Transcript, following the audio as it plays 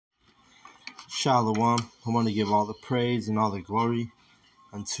Shalom. I want to give all the praise and all the glory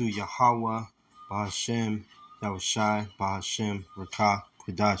unto Yahweh, Bahashem, Yahushai, Bahashem, Rakah,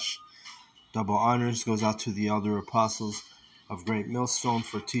 Kodash. Double honors goes out to the elder apostles of Great Millstone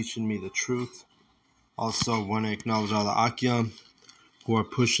for teaching me the truth. Also want to acknowledge all the Akyam who are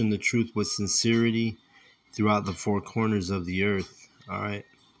pushing the truth with sincerity throughout the four corners of the earth. All right.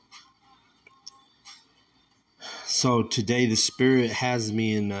 So today the Spirit has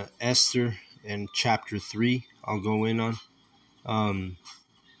me in Esther in chapter 3. I'll go in on.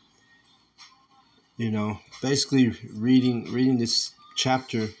 Basically reading this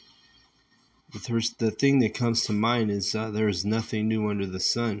chapter. The thing that comes to mind is there is nothing new under the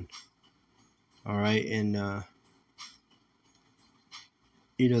sun. All right, and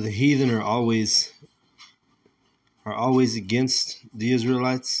the heathen are always against the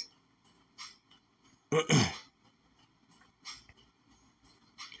Israelites.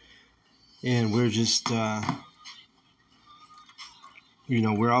 And we're just,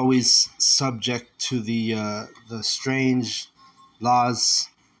 we're always subject to the strange laws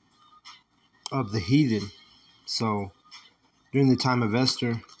of the heathen. So during the time of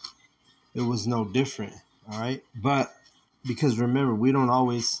Esther, it was no different. All right, but because remember, we don't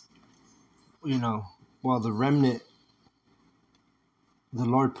always, the remnant, the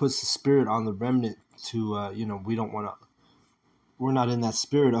Lord puts the spirit on the remnant to, we don't want to. We're not in that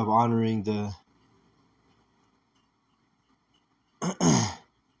spirit of honoring the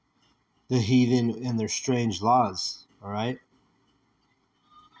heathen and their strange laws, all right?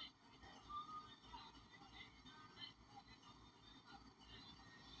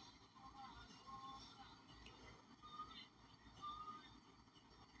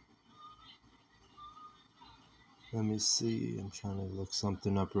 Let me see. I'm trying to look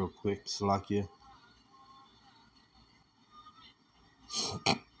something up real quick. Salakia.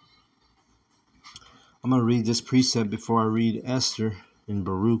 I'm going to read this precept before I read Esther and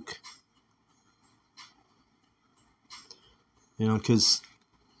Baruch. Because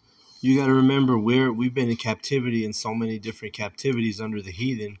you got to remember we've been in captivity in so many different captivities under the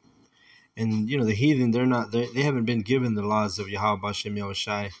heathen. And, the heathen, they haven't been given the laws of Yahweh Bashem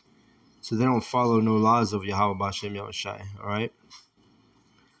Yahushai. So they don't follow no laws of Yahweh Bashem Yahushai. All right.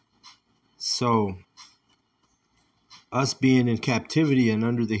 So us being in captivity and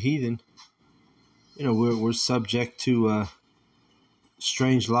under the heathen, we're subject to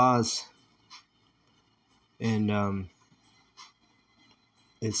strange laws, and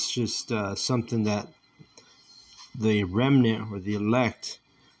it's just something that the remnant or the elect,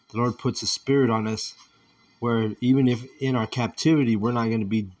 the Lord puts a spirit on us, where even if in our captivity, we're not going to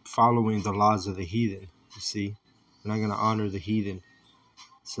be following the laws of the heathen. You see, we're not going to honor the heathen.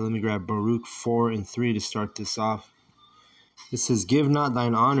 So let me grab Baruch 4 and 3 to start this off. It says, "Give not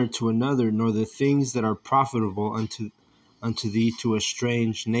thine honor to another, nor the things that are profitable unto thee to a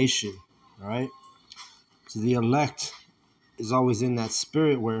strange nation." All right. So the elect is always in that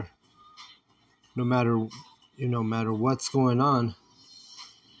spirit where no matter what's going on,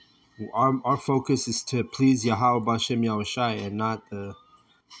 our focus is to please Yahweh Bashem Yahushai and not the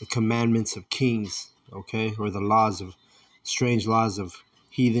commandments of kings, okay, or the strange laws of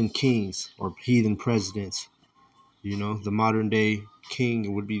heathen kings or heathen presidents. The modern day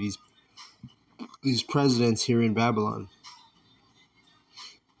king would be these presidents here in Babylon.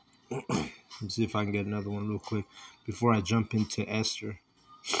 Let's see if I can get another one real quick before I jump into Esther.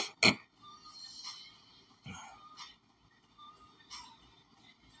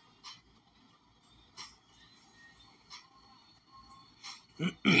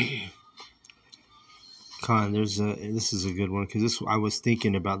 This is a good one because I was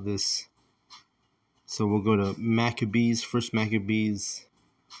thinking about this. So we'll go to Maccabees, First Maccabees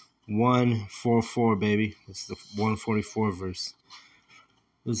 1:44, baby. It's the 144 verse.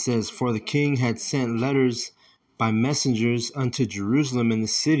 It says, "For the king had sent letters by messengers unto Jerusalem and the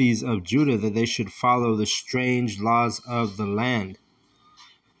cities of Judah that they should follow the strange laws of the land."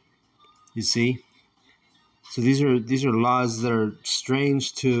 You see? So these are laws that are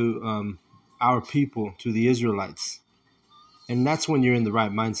strange to our people, to the Israelites. And that's when you're in the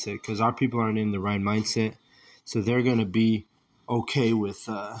right mindset, because our people aren't in the right mindset. So they're going to be okay with,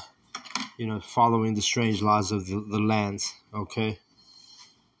 following the strange laws of the lands. Okay.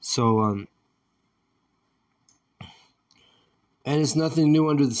 So, and it's nothing new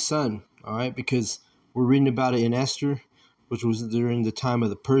under the sun. All right. Because we're reading about it in Esther, which was during the time of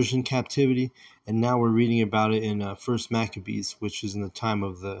the Persian captivity. And now we're reading about it in First Maccabees, which is in the time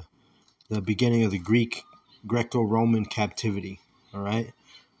of the beginning of the Greco-Roman captivity. All right.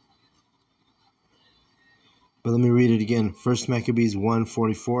 But let me read it again. 1 Maccabees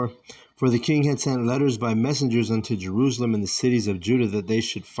 1:44. For the king had sent letters by messengers unto Jerusalem and the cities of Judah that they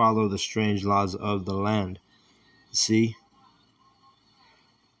should follow the strange laws of the land. See?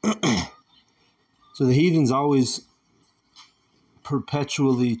 So the heathen's always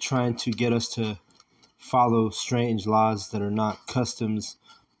perpetually trying to get us to follow strange laws that are not customs,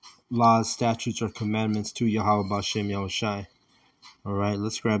 laws, statutes, or commandments to Yahweh B'Shem Yahushai. All right,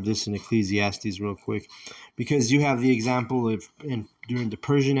 let's grab this in Ecclesiastes real quick, because you have the example of during the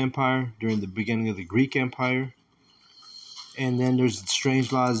Persian Empire, during the beginning of the Greek Empire, and then there's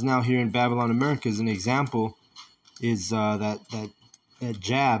strange laws now here in Babylon, America. As an example, is that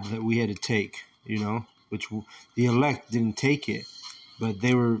jab that we had to take, which the elect didn't take it, but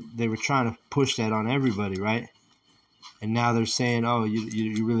they were trying to push that on everybody, right? And now they're saying, oh,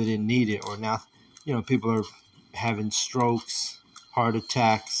 you really didn't need it, or now, people are having strokes, heart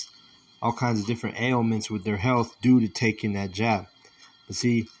attacks, all kinds of different ailments with their health due to taking that jab. But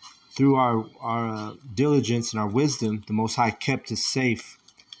see, through our diligence and our wisdom, the Most High kept us safe.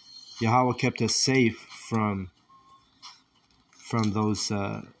 Yahweh kept us safe from those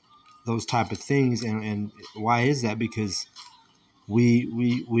type of things. And why is that? Because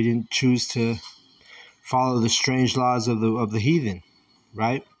we didn't choose to follow the strange laws of the heathen,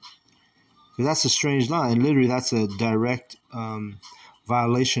 right? Because that's a strange law, and literally that's a direct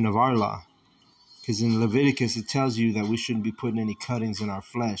violation of our law. Because in Leviticus it tells you that we shouldn't be putting any cuttings in our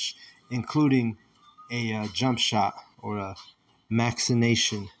flesh, including a jump shot or a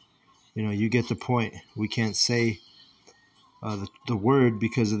vaccination. You get the point. We can't say the word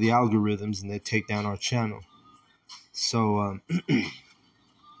because of the algorithms, and they take down our channel. So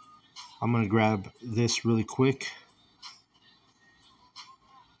I'm going to grab this really quick.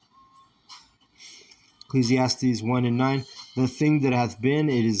 Ecclesiastes 1:9. The thing that hath been,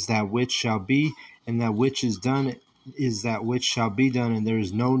 it is that which shall be, and that which is done is that which shall be done, and there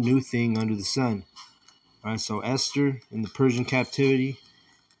is no new thing under the sun. All right, so Esther in the Persian captivity,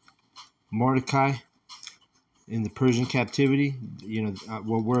 Mordecai in the Persian captivity,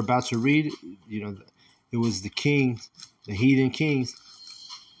 what we're about to read, it was the kings, the heathen kings,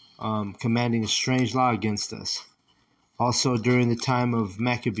 commanding a strange law against us. Also during the time of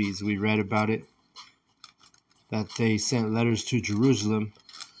Maccabees, we read about it, that they sent letters to Jerusalem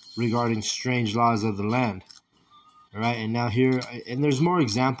regarding strange laws of the land. All right, and now here, and there's more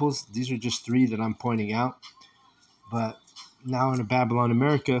examples. These are just 3 that I'm pointing out. But now in Babylon,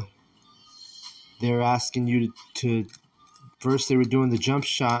 America, they're asking you to first they were doing the jump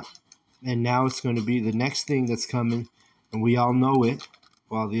shot, and now it's going to be the next thing that's coming, and we all know it,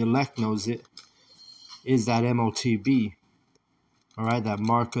 well, the elect knows it, is that MOTB. All right, that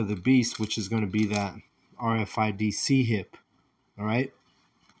mark of the beast, which is going to be that RFID hip. All right,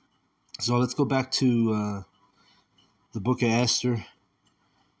 so let's go back to the book of Esther,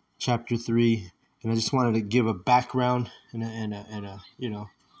 chapter 3, and I just wanted to give a background and a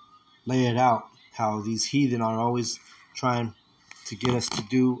lay it out how these heathen are always trying to get us to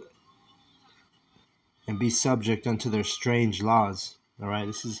do and be subject unto their strange laws. All right,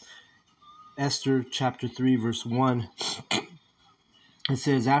 this is Esther chapter 3 verse 1. It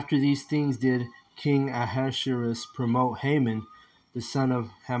says, after these things did King Ahasuerus promote Haman, the son of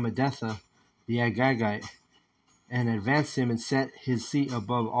Hammedatha, the Agagite, and advanced him and set his seat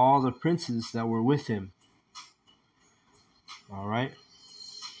above all the princes that were with him. All right.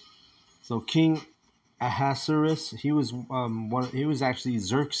 So King Ahasuerus, he was actually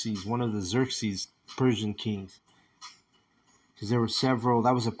Xerxes, one of the Xerxes Persian kings, because there were several.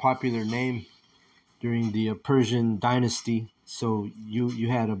 That was a popular name during the Persian dynasty. So you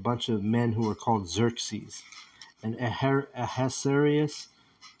had a bunch of men who were called Xerxes, and Ahasuerus,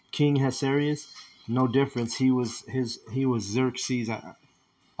 King Ahasuerus, no difference. He was Xerxes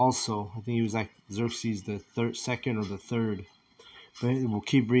also. I think he was like Xerxes the second or the third. But we'll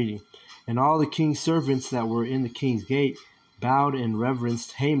keep reading. And all the king's servants that were in the king's gate bowed and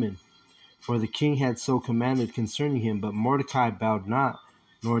reverenced Haman, for the king had so commanded concerning him. But Mordecai bowed not,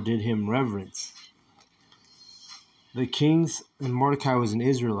 nor did him reverence. The kings, and Mordecai was an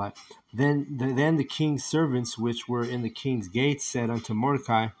Israelite. Then the king's servants which were in the king's gate said unto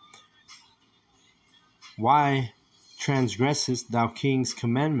Mordecai, why transgressest thou king's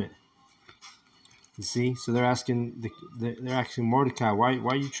commandment? You see, so they're asking Mordecai, why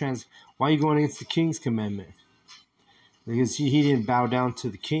are you going against the king's commandment? Because he didn't bow down to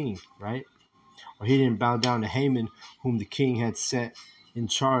the king, right? Or he didn't bow down to Haman, whom the king had set in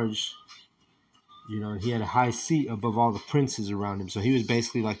charge. He had a high seat above all the princes around him. So he was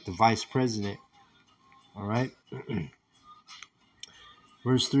basically like the vice president. All right.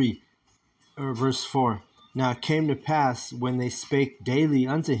 Verse 4. Now it came to pass, when they spake daily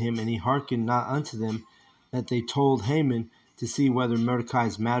unto him, and he hearkened not unto them, that they told Haman to see whether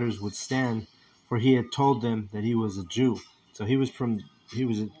Mordecai's matters would stand, for he had told them that he was a Jew. So he was from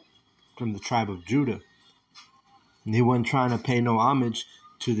the tribe of Judah, and he wasn't trying to pay no homage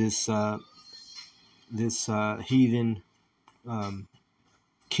to this heathen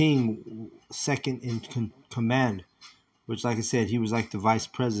king, second in command, which, like I said, he was like the vice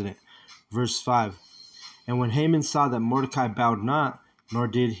president. Verse 5. And when Haman saw that Mordecai bowed not, nor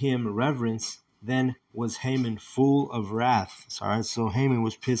did him reverence, then was Haman full of wrath. So Haman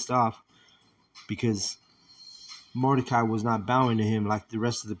was pissed off because Mordecai was not bowing to him like the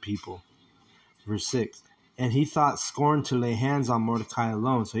rest of the people. Verse 6. And he thought scorn to lay hands on Mordecai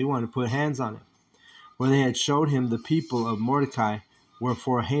alone. So he wanted to put hands on him, where they had showed him the people of Mordecai.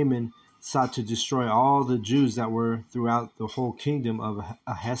 Wherefore Haman sought to destroy all the Jews that were throughout the whole kingdom of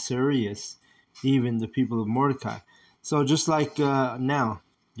Ahasuerus, even the people of Mordecai. So just like now,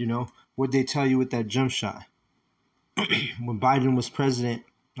 what they tell you with that jump shot. When Biden was president,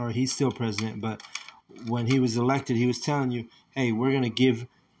 or he's still president, but when he was elected, he was telling you, hey, we're going to give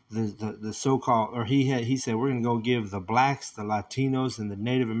the so-called, or he said, we're going to go give the blacks, the Latinos, and the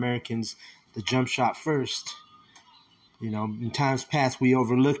Native Americans the jump shot first. In times past, we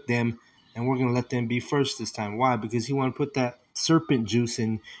overlooked them, and we're going to let them be first this time. Why? Because he wanted to put that serpent juice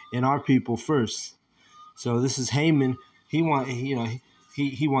in our people first. So this is Haman. He wanted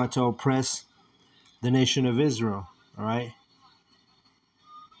to oppress the nation of Israel. All right.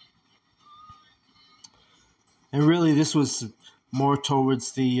 And really, this was more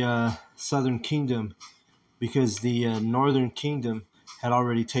towards the southern kingdom, because the northern kingdom had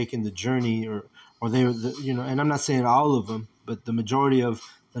already taken the journey, or they were, and I'm not saying all of them, but the majority of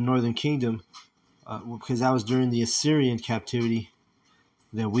the northern kingdom, because that was during the Assyrian captivity,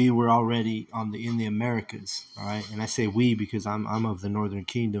 that we were already in the Americas. All right, and I say we because I'm of the northern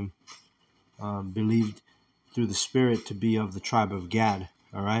kingdom, believed through the Spirit to be of the tribe of Gad.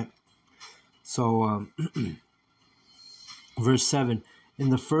 All right, so verse 7, in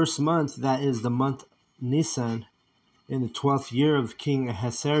the first month, that is the month Nisan, in the 12th year of King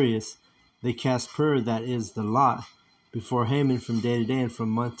Ahasuerus, they cast pur, that is the lot, before Haman from day to day, and from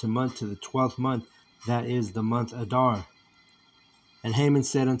month to month, to the 12th month, that is the month Adar. And Haman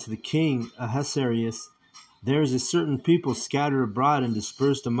said unto the king Ahasuerus, there is a certain people scattered abroad and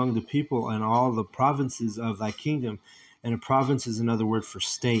dispersed among the people in all the provinces of thy kingdom. And a province is another word for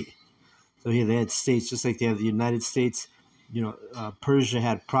state. So here they had states, just like they have the United States. Persia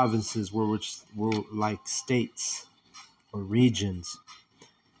had provinces, which were like states or regions.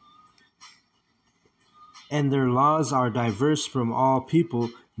 And their laws are diverse from all people,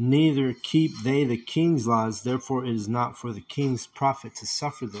 neither keep they the king's laws, therefore it is not for the king's profit to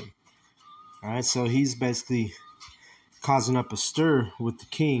suffer them. All right, so he's basically causing up a stir with the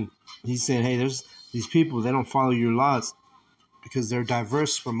king. He said, hey, there's these people, they don't follow your laws because they're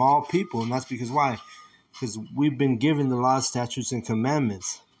diverse from all people. And that's because why? Because we've been given the laws, statutes, and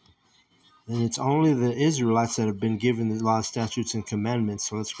commandments. And it's only the Israelites that have been given the laws, statutes, and commandments.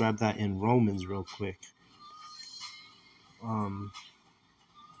 So let's grab that in Romans real quick.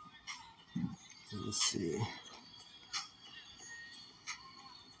 Let's see.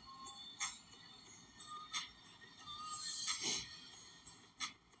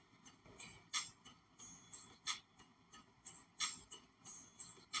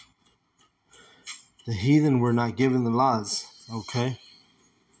 The heathen were not given the laws. Okay.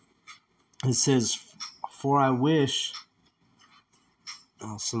 It says, for I wish.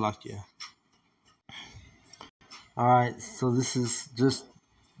 Oh, Salakia. All right. So this is just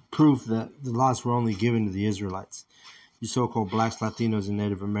proof that the laws were only given to the Israelites, you so-called blacks, Latinos, and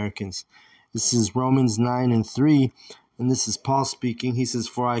Native Americans. This is Romans 9:3, and this is Paul speaking. He says,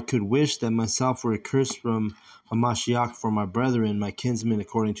 for I could wish that myself were accursed from Hamashiach for my brethren, my kinsmen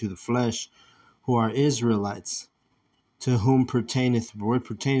according to the flesh, who are Israelites, to whom pertaineth, the word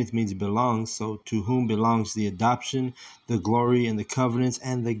pertaineth means belongs, so to whom belongs the adoption, the glory, and the covenants,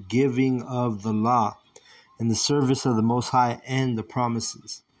 and the giving of the law, and the service of the Most High, and the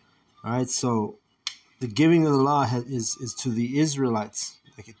promises. All right, so the giving of the law is to the Israelites,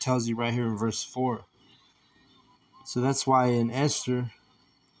 like it tells you right here in verse 4. So that's why in Esther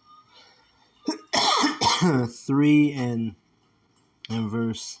 3 and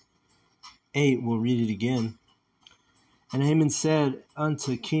verse 8, we'll read it again. And Haman said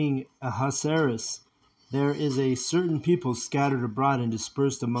unto King Ahasuerus, there is a certain people scattered abroad and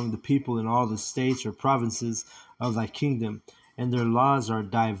dispersed among the people in all the states or provinces of thy kingdom. and their laws are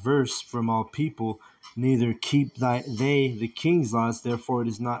diverse from all people. Neither keep they the king's laws, therefore it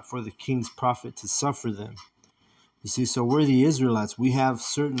is not for the king's profit to suffer them. You see, so we're the Israelites. We have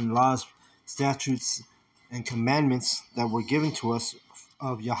certain laws, statutes, and commandments that were given to us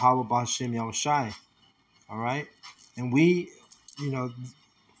of Yahweh B'Shem Yahushai. All right? And we,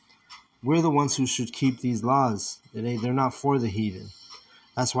 we're the ones who should keep these laws. They're not for the heathen.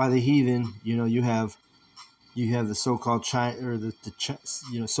 That's why the heathen, you have the so-called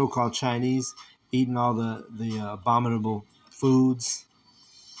so-called Chinese eating all the abominable foods.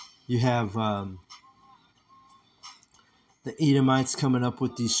 You have the Edomites coming up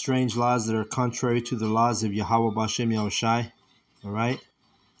with these strange laws that are contrary to the laws of Yahweh B'Shem Yahushai. All right?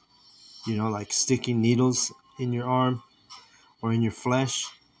 Like sticking needles in your arm or in your flesh.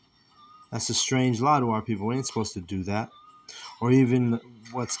 That's a strange law to our people. We ain't supposed to do that. Or even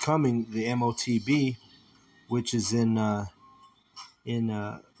what's coming, the MOTB, which is in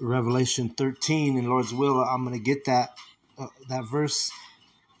Revelation 13. In Lord's will, I'm going to get that verse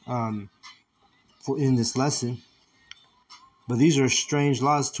in this lesson. But these are strange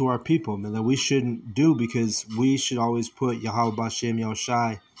laws to our people, man, that we shouldn't do, because we should always put Yahweh B'Shem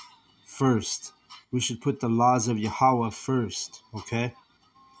Yahushai first. We should put the laws of Yahweh first, okay?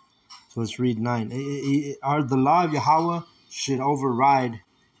 So let's read 9. The law of Yahweh should override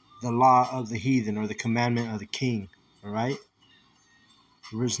the law of the heathen or the commandment of the king, all right?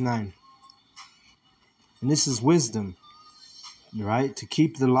 Verse 9. And this is wisdom, right? To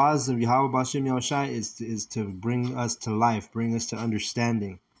keep the laws of Yahweh B'Shem Yahushai is to bring us to life, bring us to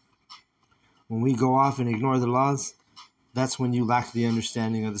understanding. When we go off and ignore the laws, that's when you lack the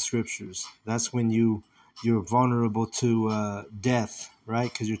understanding of the scriptures. That's when you're vulnerable to death,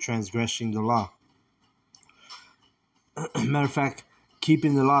 right? Because you're transgressing the law. Matter of fact,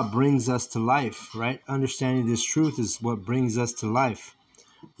 keeping the law brings us to life, right? Understanding this truth is what brings us to life.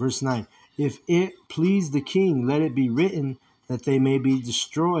 Verse 9. If it please the king, let it be written that they may be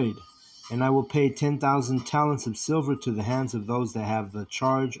destroyed. And I will pay 10,000 talents of silver to the hands of those that have the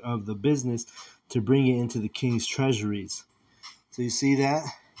charge of the business to bring it into the king's treasuries. So you see that?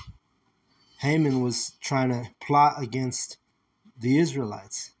 Haman was trying to plot against the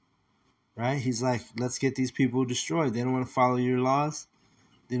Israelites, right? He's like, let's get these people destroyed. They don't want to follow your laws.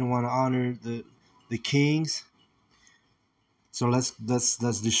 They don't want to honor the kings. So let's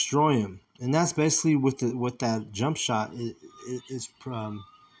destroy him. And that's basically what that jump shot is.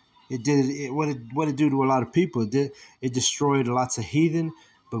 What it do to a lot of people. It destroyed lots of heathen,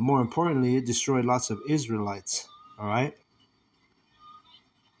 but more importantly, it destroyed lots of Israelites. All right.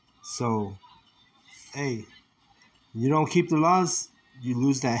 So, hey, you don't keep the laws, you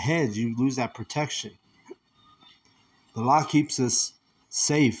lose that hedge, you lose that protection. The law keeps us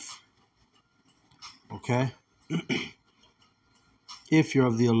safe. Okay. If you're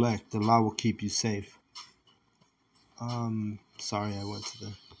of the elect, the law will keep you safe. Sorry, I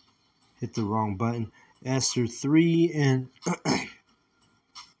hit the wrong button. Esther 3 and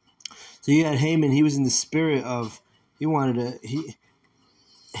so you had Haman. He was in the spirit of he was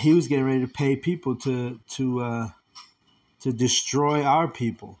getting ready to pay people to destroy our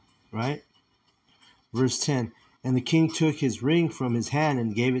people, right? Verse 10. And the king took his ring from his hand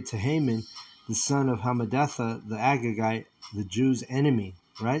and gave it to Haman, the son of Hammedatha, the Agagite, the Jews' enemy,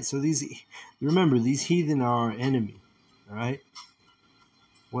 right? So remember, these heathen are our enemy, all right?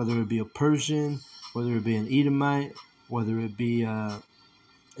 Whether it be a Persian, whether it be an Edomite, whether it be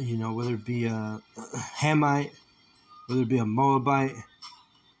Hamite, whether it be a Moabite,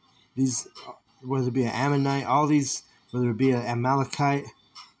 whether it be an Ammonite, all these, whether it be an Amalekite,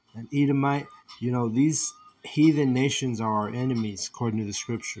 an Edomite, these heathen nations are our enemies, according to the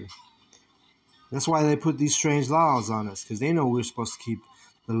scripture. That's why they put these strange laws on us, because they know we're supposed to keep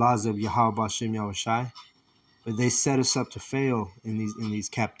the laws of Yahweh B'Shem Yahushai, but they set us up to fail in these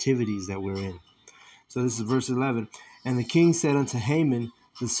captivities that we're in. So this is verse 11. And the king said unto Haman,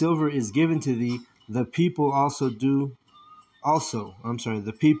 the silver is given to thee, the people also to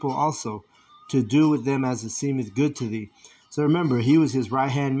do with them as it seemeth good to thee. So remember, he was his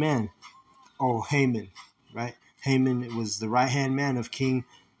right-hand man. Oh, Haman, right? Haman was the right-hand man of King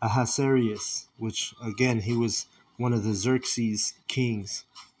Ahasuerus, which, again, he was one of the Xerxes kings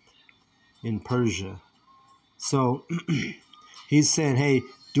in Persia. So he's saying, hey,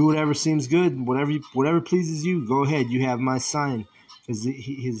 do whatever seems good, whatever pleases you, go ahead. You have my sign. Because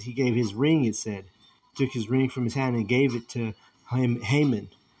he gave his ring, it said. Took his ring from his hand and gave it to Haman,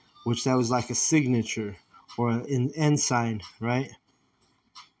 which that was like a signature or an ensign, right?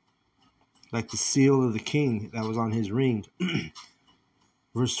 Like the seal of the king that was on his ring.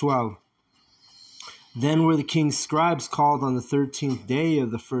 Verse 12. Then were the king's scribes called on the 13th day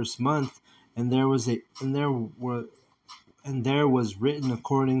of the first month, and there was written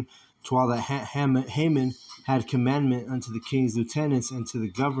according to all that Haman had commandment unto the king's lieutenants and to the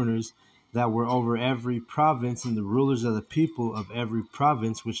governors that were over every province, and the rulers of the people of every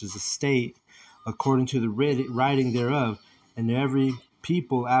province, which is a state, according to the writing thereof, and every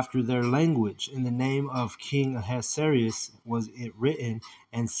people after their language. In the name of King Ahasuerus was it written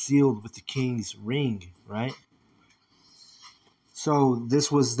and sealed with the king's ring, right? So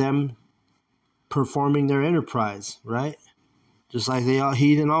this was them performing their enterprise, right? Just like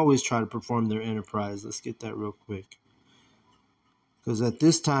heathen always try to perform their enterprise. Let's get that real quick. Because at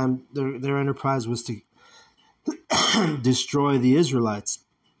this time, their enterprise was to destroy the Israelites,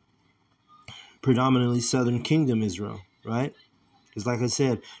 predominantly Southern Kingdom Israel, right? Because like I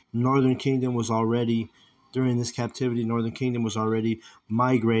said, Northern Kingdom was already, during this captivity, Northern Kingdom was already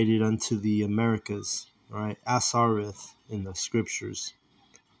migrated unto the Americas, right? Asareth in the scriptures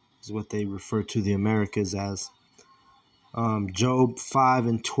is what they refer to the Americas as. Job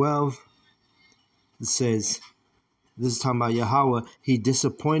 5:12, it says, this is talking about Yahweh, he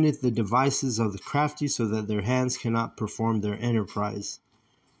disappointed the devices of the crafty so that their hands cannot perform their enterprise.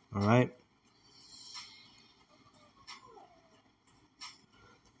 All right.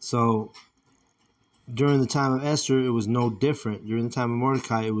 So during the time of Esther, it was no different. During the time of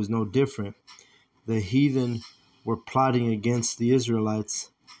Mordecai, it was no different. The heathen were plotting against the Israelites,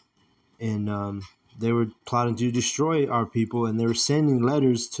 and they were plotting to destroy our people, and they were sending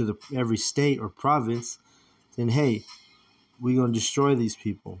letters to every state or province saying, hey, we're going to destroy these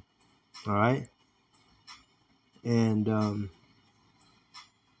people. All right. And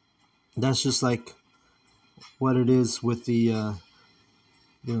that's just like what it is with the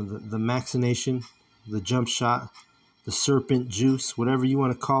the machination, the jump shot, the serpent juice, whatever you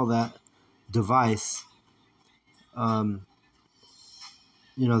want to call that device. The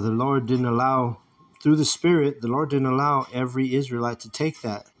Lord didn't allow, through the Spirit, the Lord didn't allow every Israelite to take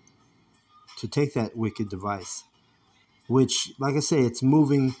that wicked device, which, like I say, it's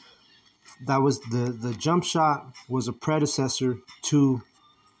moving. That was the jump shot was a predecessor to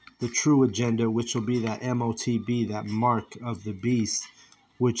the true agenda, which will be that MOTB, that mark of the beast,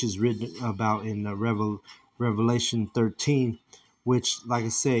 which is written about in Revelation 13, which, like I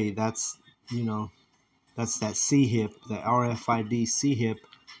say, that's that C-hip, that RFID C-hip.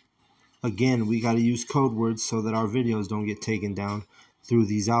 Again, we got to use code words so that our videos don't get taken down through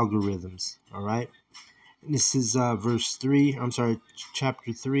these algorithms. All right. And this is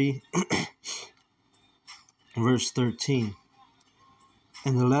chapter 3, verse 13.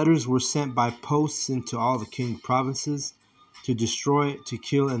 And the letters were sent by posts into all the king provinces to destroy, to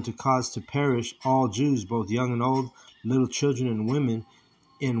kill, and to cause to perish all Jews, both young and old, little children and women,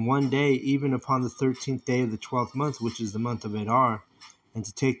 in one day, even upon the 13th day of the 12th month, which is the month of Adar, and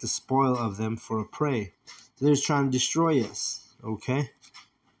to take the spoil of them for a prey. So they're trying to destroy us, okay?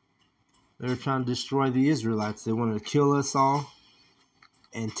 They're trying to destroy the Israelites. They wanted to kill us all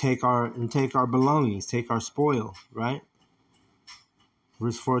and take our belongings, take our spoil, right?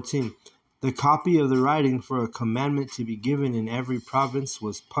 Verse 14. The copy of the writing for a commandment to be given in every province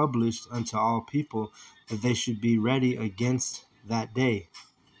was published unto all people, that they should be ready against that day.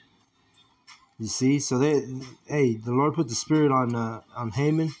 You see, so the Lord put the Spirit on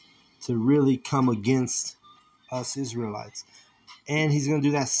Haman to really come against us Israelites, and He's going to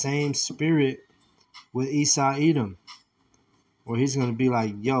do that same Spirit with Esau Edom, where He's going to be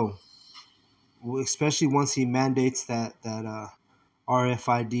like, yo, especially once He mandates that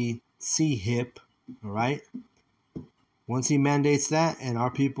RFID C-hip, all right? Once He mandates that, and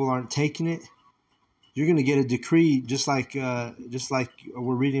our people aren't taking it, you're going to get a decree, just like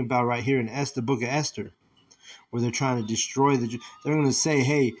we're reading about right here in the book of Esther, where they're trying to destroy they're going to say,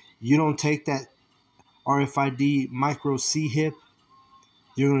 hey, you don't take that RFID micro C-hip,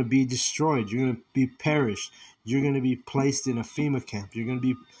 you're going to be destroyed. You're going to be perished. You're going to be placed in a FEMA camp. You're going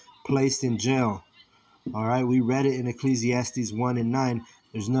to be placed in jail. All right, we read it in Ecclesiastes 1:9.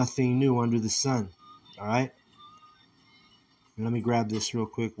 There's nothing new under the sun. All right, and let me grab this real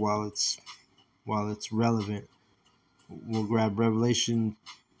quick while it's relevant. We'll grab Revelation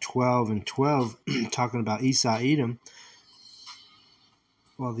 12:12, talking about Esau Edom.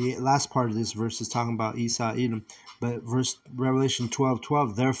 Well, the last part of this verse is talking about Esau Edom, but Revelation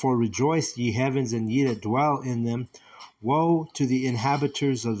 12:12. Therefore rejoice, ye heavens, and ye that dwell in them. Woe to the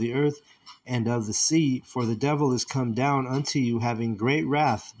inhabitants of the earth and of the sea, for the devil is come down unto you, having great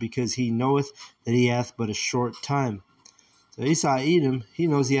wrath, because he knoweth that he hath but a short time. So Esau Edom, he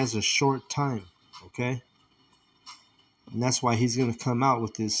knows he has a short time, okay? And that's why he's going to come out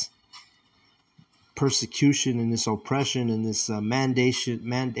with this persecution and this oppression and this mandate.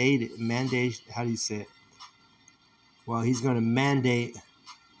 How do you say it? Well, he's going to mandate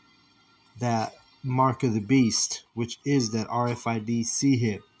that mark of the beast, which is that RFID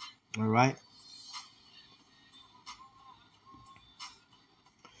CHIP. All right.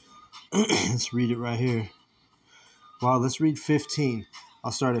 Let's read it right here. Well, let's read 15.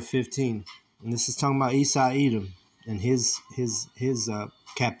 I'll start at 15. And this is talking about Esau Edom and his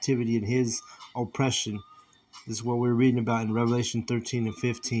captivity and his oppression. This is what we're reading about in Revelation 13 and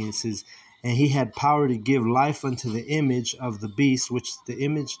 15. It says, and he had power to give life unto the image of the beast, which the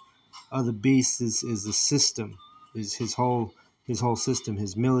image of the beast is the system, is his whole system,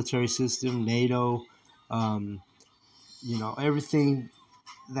 his military system, NATO, everything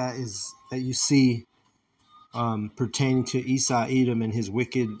that you see pertaining to Esau Edom and his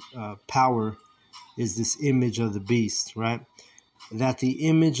wicked power is this image of the beast, right? That the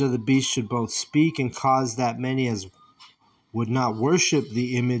image of the beast should both speak and cause that many as would not worship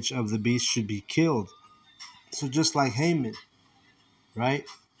the image of the beast should be killed. So just like Haman, right?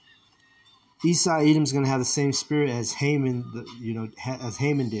 Esau Edom's going to have the same spirit as Haman, as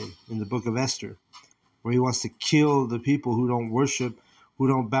Haman did in the book of Esther, where he wants to kill the people who don't worship, who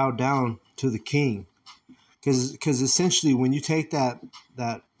don't bow down to the king. Because essentially, when you take that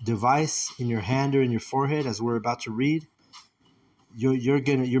device in your hand or in your forehead, as we're about to read,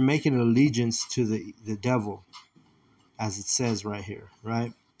 you're making an allegiance to the devil, as it says right here,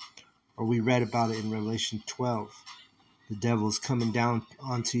 right? Or we read about it in Revelation 12. The devil is coming down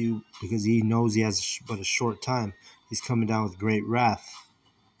onto you because he knows he has but a short time. He's coming down with great wrath.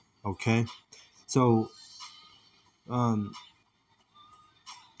 Okay, so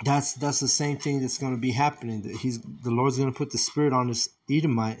that's the same thing that's going to be happening. The Lord's going to put the spirit on this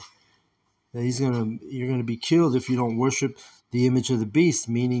Edomite. That you're going to be killed if you don't worship the image of the beast,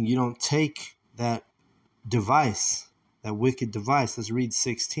 meaning you don't take that device, that wicked device. Let's read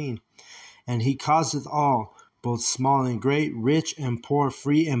 16. And he causeth all, both small and great, rich and poor,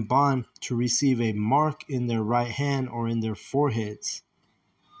 free and bond, to receive a mark in their right hand or in their foreheads,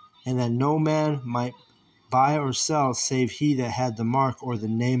 and that no man might buy or sell save he that had the mark or the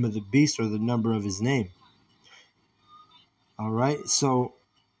name of the beast or the number of his name. All right, so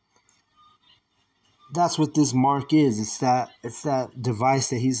that's what this mark is. It's that device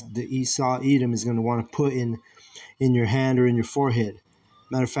that the Esau Edom is going to want to put in your hand or in your forehead.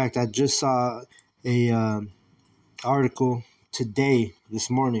 Matter of fact, I just saw a article this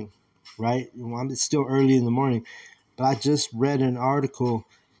morning, right? It's still early in the morning, but I just read an article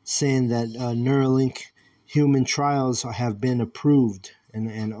saying that Neuralink human trials have been approved and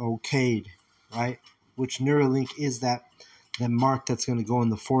okayed, right? Which Neuralink is that mark that's going to go on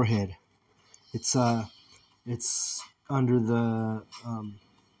the forehead. It's under the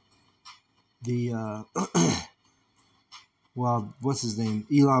well, what's his name?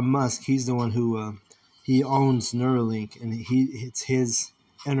 Elon Musk. He's the one who he owns Neuralink, and it's his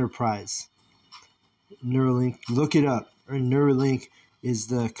enterprise. Neuralink, look it up. Neuralink is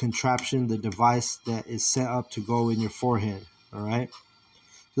the contraption, the device that is set up to go in your forehead. All right.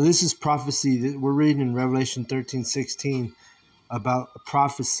 So this is prophecy that we're reading in Revelation 13:16 about a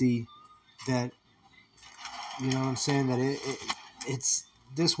prophecy that, you know what I'm saying, that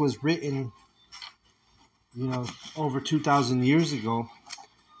this was written, over 2,000 years ago,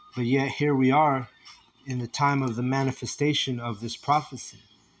 but yet here we are in the time of the manifestation of this prophecy.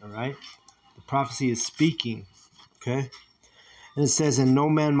 All right. The prophecy is speaking. Okay. And it says, and no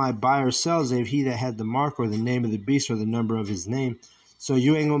man might buy or sell save he that had the mark or the name of the beast or the number of his name. So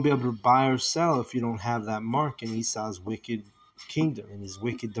you ain't going to be able to buy or sell if you don't have that mark in Esau's wicked kingdom and his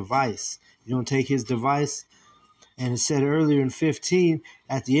wicked device. You don't take his device. And it said earlier in 15,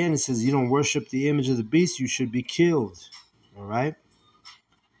 at the end, it says, you don't worship the image of the beast, you should be killed. All right.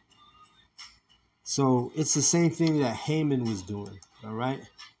 So it's the same thing that Haman was doing. All right.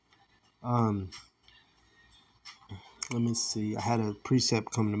 Let me see. I had a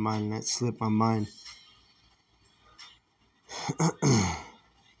precept come to mind and that slipped my mind.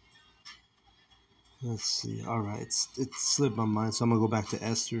 Let's see. All right. It slipped my mind. So I'm going to go back to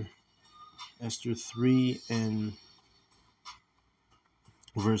Esther. Esther 3 and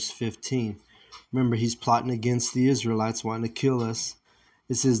verse 15. Remember, he's plotting against the Israelites, wanting to kill us.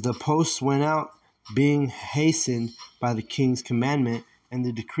 It says, the posts went out, being hastened by the king's commandment, and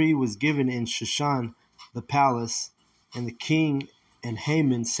the decree was given in Shushan, the palace. And the king and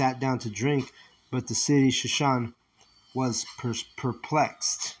Haman sat down to drink, but the city Shushan was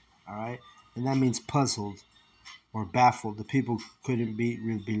perplexed. All right, and that means puzzled or baffled. The people couldn't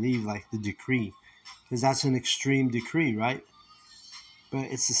really believe like the decree, because that's an extreme decree, right? But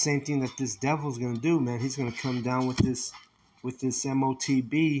it's the same thing that this devil's gonna do, man. He's gonna come down with this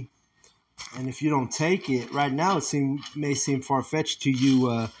MOTB, and if you don't take it right now, may seem far fetched to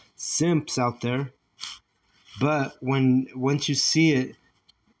you simps out there. But once you see it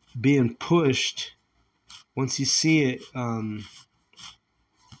being pushed, once you see it,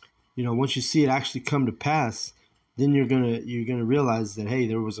 once you see it actually come to pass, then you're gonna realize that, hey,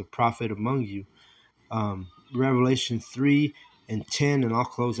 there was a prophet among you. Revelation 3:10, and I'll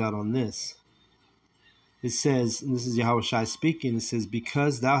close out on this. It says, and this is Yahweh Shai speaking, it says,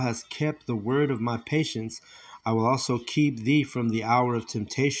 because thou hast kept the word of my patience, I will also keep thee from the hour of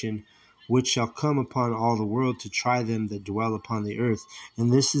temptation, which shall come upon all the world to try them that dwell upon the earth.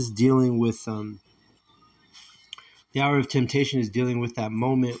 And this is dealing with, the hour of temptation is dealing with that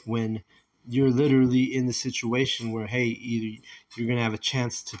moment when you're literally in the situation where, hey, either you're going to have a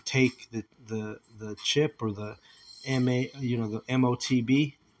chance to take the chip or the the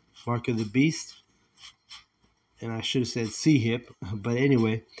MOTB, mark of the beast. And I should have said C-hip, but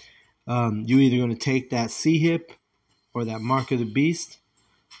anyway, you're either going to take that C-hip or that mark of the beast,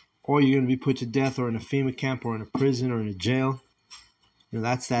 or you're going to be put to death or in a FEMA camp or in a prison or in a jail.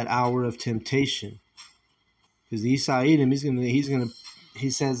 That's that hour of temptation. Because the Esau Edom, he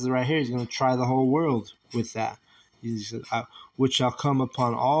says right here, he's going to try the whole world with that. He says, which shall come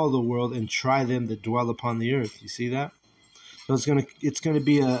upon all the world and try them that dwell upon the earth. You see that? So it's gonna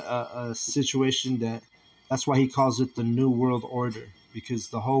be a situation that's why he calls it the New World Order, because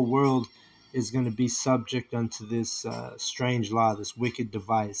the whole world is going to be subject unto this strange law, this wicked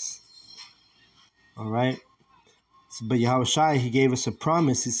device. All right? But Yahweh Shai, he gave us a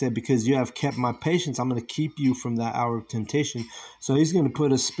promise. He said, because you have kept my patience, I'm going to keep you from that hour of temptation. So he's going to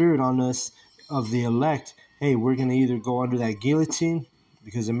put a spirit on us of the elect. Hey, we're going to either go under that guillotine,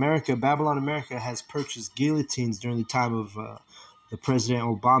 because Babylon America has purchased guillotines during the time of the President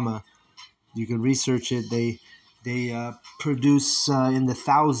Obama. You can research it. They produce in the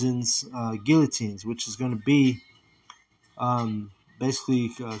thousands guillotines, which is going to be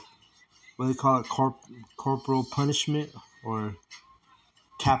basically what they call it, corporal punishment or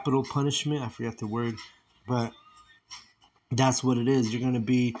capital punishment. I forget the word, but that's what it is. They're going to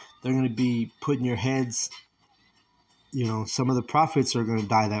be putting your heads. Some of the prophets are going to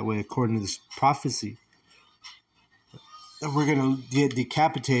die that way, according to this prophecy. And we're going to get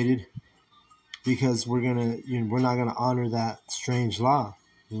decapitated, because we're not gonna honor that strange law,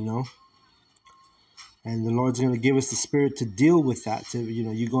 and the Lord's gonna give us the spirit to deal with that.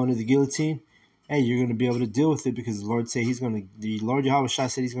 You go into the guillotine, hey, you're gonna be able to deal with it, because the Lord Yahweh Shai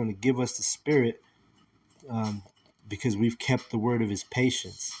said He's gonna give us the spirit, because we've kept the word of His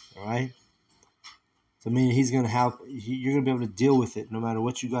patience. All right. So He's gonna help. You're gonna be able to deal with it, no matter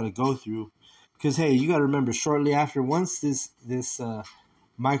what you got to go through, because hey, you got to remember, shortly after, once this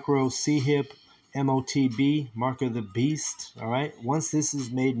micro C-hip MOTB, mark of the beast, all right? Once this is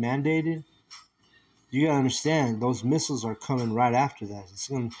made mandated, you gotta understand those missiles are coming right after that.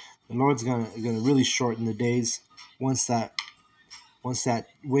 The Lord's gonna really shorten the days once that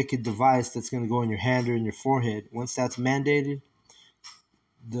wicked device that's gonna go in your hand or in your forehead, once that's mandated,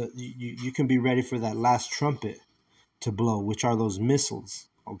 you can be ready for that last trumpet to blow, which are those missiles,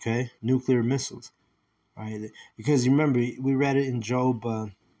 okay? Nuclear missiles, all right? Because you remember, we read it in Job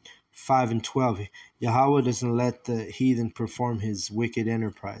 5:12. Yahweh doesn't let the heathen perform his wicked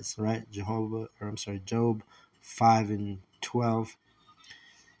enterprise, right? Job 5:12.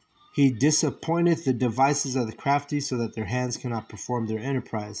 He disappointeth the devices of the crafty, so that their hands cannot perform their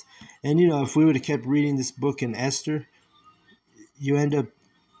enterprise. And if we would have kept reading this book in Esther, you end up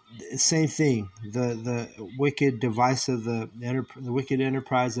same thing. The wicked device of the wicked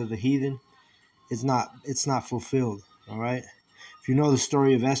enterprise of the heathen it's not fulfilled. All right. If you know the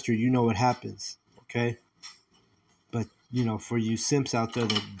story of Esther, you know what happens, okay? But, for you simps out there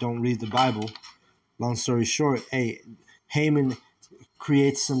that don't read the Bible, long story short, hey, Haman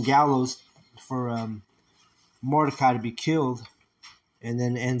creates some gallows for Mordecai to be killed, and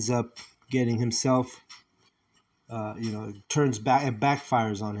then ends up getting himself, it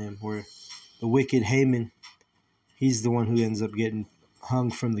backfires on him, where the wicked Haman, he's the one who ends up getting hung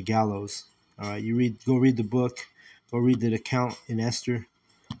from the gallows. All right, go read the book. Go read the account in Esther.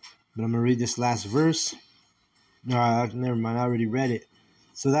 But I'm going to read this last verse. No, never mind. I already read it.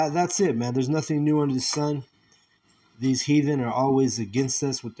 So that's it, man. There's nothing new under the sun. These heathen are always against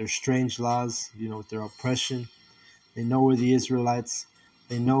us with their strange laws, with their oppression. They know we're the Israelites.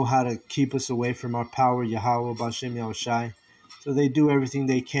 They know how to keep us away from our power, Yahweh, Bashem, Yahweh Shai. So they do everything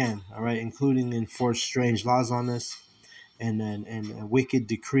they can, all right, including enforce strange laws on us and wicked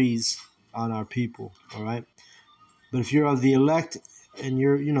decrees on our people, all right? But if you're of the elect, and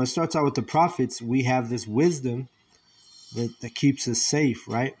it starts out with the prophets. We have this wisdom that keeps us safe,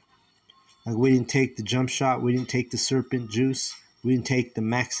 right? Like we didn't take the jump shot, we didn't take the serpent juice, we didn't take the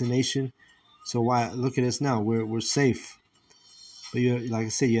vaccination. So why look at us now? We're safe. But like I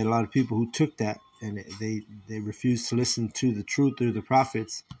said, you had a lot of people who took that and they refused to listen to the truth through the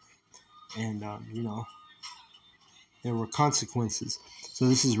prophets, and there were consequences. So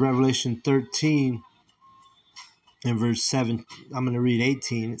this is Revelation 13 and verse 7. I'm going to read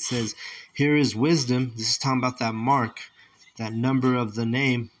 18. It says, "Here is wisdom." This is talking about that mark, that number of the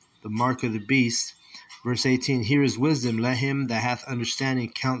name, the mark of the beast. Verse 18, "Here is wisdom. Let him that hath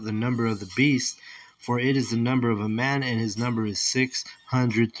understanding count the number of the beast, for it is the number of a man, and his number is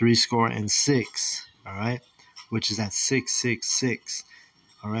 666. All right, which is at 666.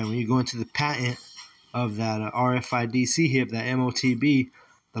 All right, when you go into the patent of that RFID CHIP, that MOTB,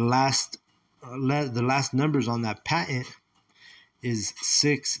 the last numbers on that patent is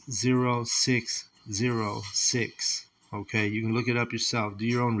 60606. Okay, you can look it up yourself, do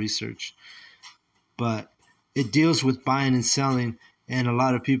your own research. But it deals with buying and selling, and a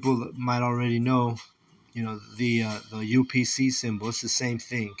lot of people might already know, the UPC symbol. It's the same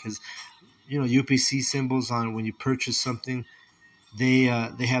thing, because UPC symbols on when you purchase something, they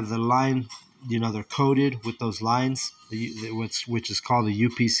have the line. They're coded with those lines, which is called the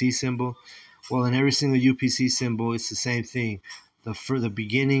UPC symbol. Well, in every single UPC symbol, it's the same thing. For the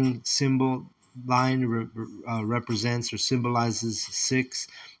beginning symbol line represents or symbolizes 6.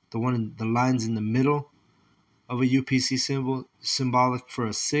 The lines in the middle of a UPC symbol, symbolic for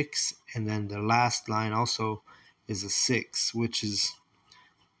a 6, and then the last line also is a 6, which is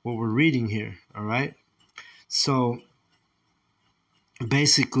what we're reading here. All right, so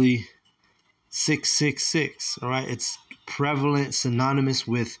basically 666. All right, it's prevalent, synonymous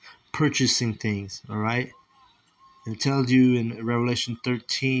with purchasing things. All right, and it tells you in Revelation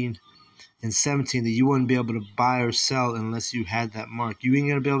 13 and 17 that you wouldn't be able to buy or sell unless you had that mark. You ain't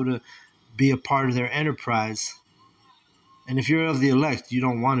gonna be able to be a part of their enterprise. And if you're of the elect, you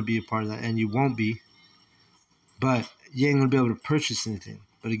don't want to be a part of that, and you won't be. But you ain't gonna be able to purchase anything.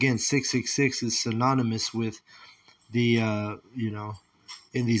 But again, 666 is synonymous with the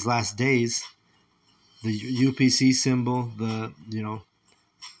in these last days, the UPC symbol, the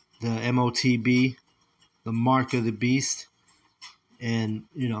MOTB, the mark of the beast, and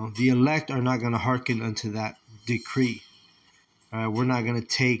the elect are not going to hearken unto that decree. All right, we're not going to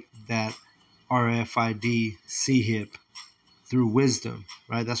take that RFID CHIP through wisdom,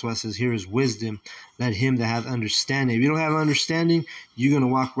 right? That's why it says, "Here is wisdom. Let him that hath understanding." If you don't have understanding, you're going to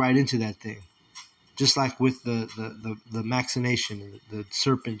walk right into that thing. Just like with the vaccination, the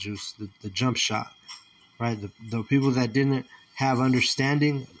serpent juice, the jump shot, right? The people that didn't have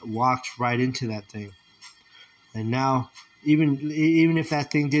understanding walked right into that thing. And now, even if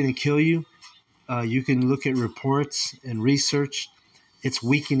that thing didn't kill you, you can look at reports and research. It's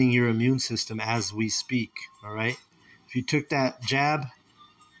weakening your immune system as we speak. All right. If you took that jab,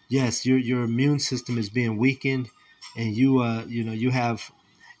 yes, your immune system is being weakened, and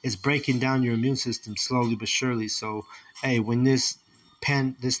it's breaking down your immune system slowly but surely. So, hey, when this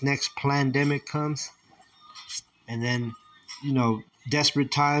next pandemic comes, and then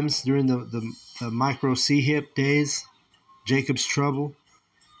desperate times during the micro CHIP days, Jacob's trouble,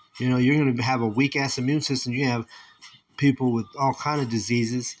 you're going to have a weak ass immune system. You have people with all kind of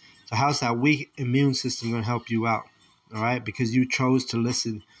diseases. So how's that weak immune system going to help you out? All right, because you chose to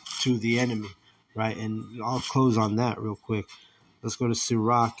listen to the enemy, right? And I'll close on that real quick. Let's go to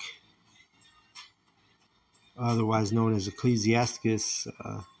Sirach, otherwise known as Ecclesiasticus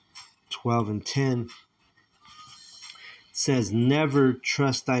 12 and 10. It says, "Never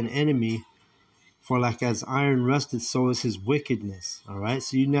trust thine enemy, for like as iron rusted, so is his wickedness." All right,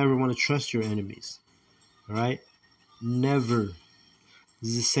 so you never want to trust your enemies. All right, never.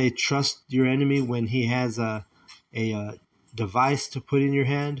 Does it say trust your enemy when he has a device to put in your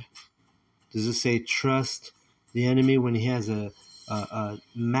hand? Does it say trust the enemy when he has a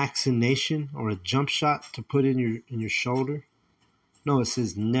vaccination or a jump shot to put in your shoulder? No, it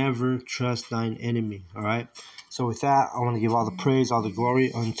says never trust thine enemy. All right. So with that, I want to give all the praise, all the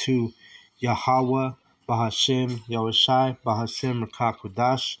glory unto Yahweh, Bahashem, Yahushai, Bahashem,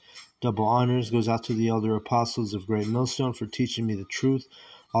 Rakakodash. Double honors goes out to the elder apostles of Great Millstone for teaching me the truth.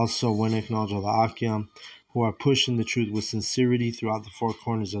 Also, when I acknowledge all the Akyam who are pushing the truth with sincerity throughout the four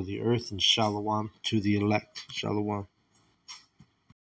corners of the earth. And shalom to the elect. Shalom.